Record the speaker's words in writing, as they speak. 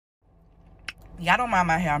Y'all don't mind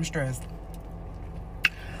my hair. I'm stressed.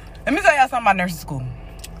 Let me tell y'all something about nursing school.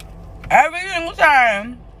 Every single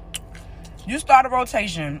time you start a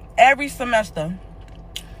rotation, every semester,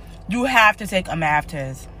 you have to take a math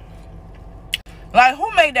test. Like, who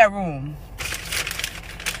made that rule?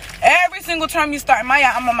 Every single term you start,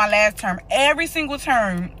 I'm on my last term. Every single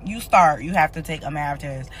term you start, you have to take a math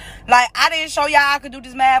test. Like, I didn't show y'all I could do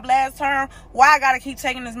this math last term. Why I gotta keep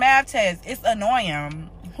taking this math test? It's annoying.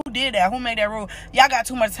 Who did that? Who made that rule? Y'all got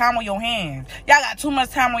too much time on your hands. Y'all got too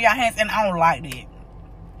much time on your hands, and I don't like that.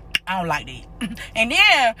 I don't like that. And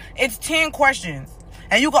then, it's 10 questions,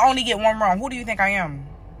 and you can only get one wrong. Who do you think I am?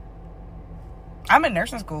 I'm in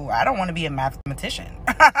nursing school. I don't want to be a mathematician.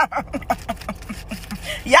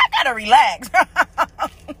 Y'all gotta relax.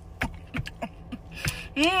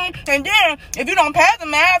 And then, if you don't pass the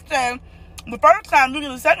math test the first time, you do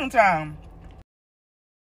the second time.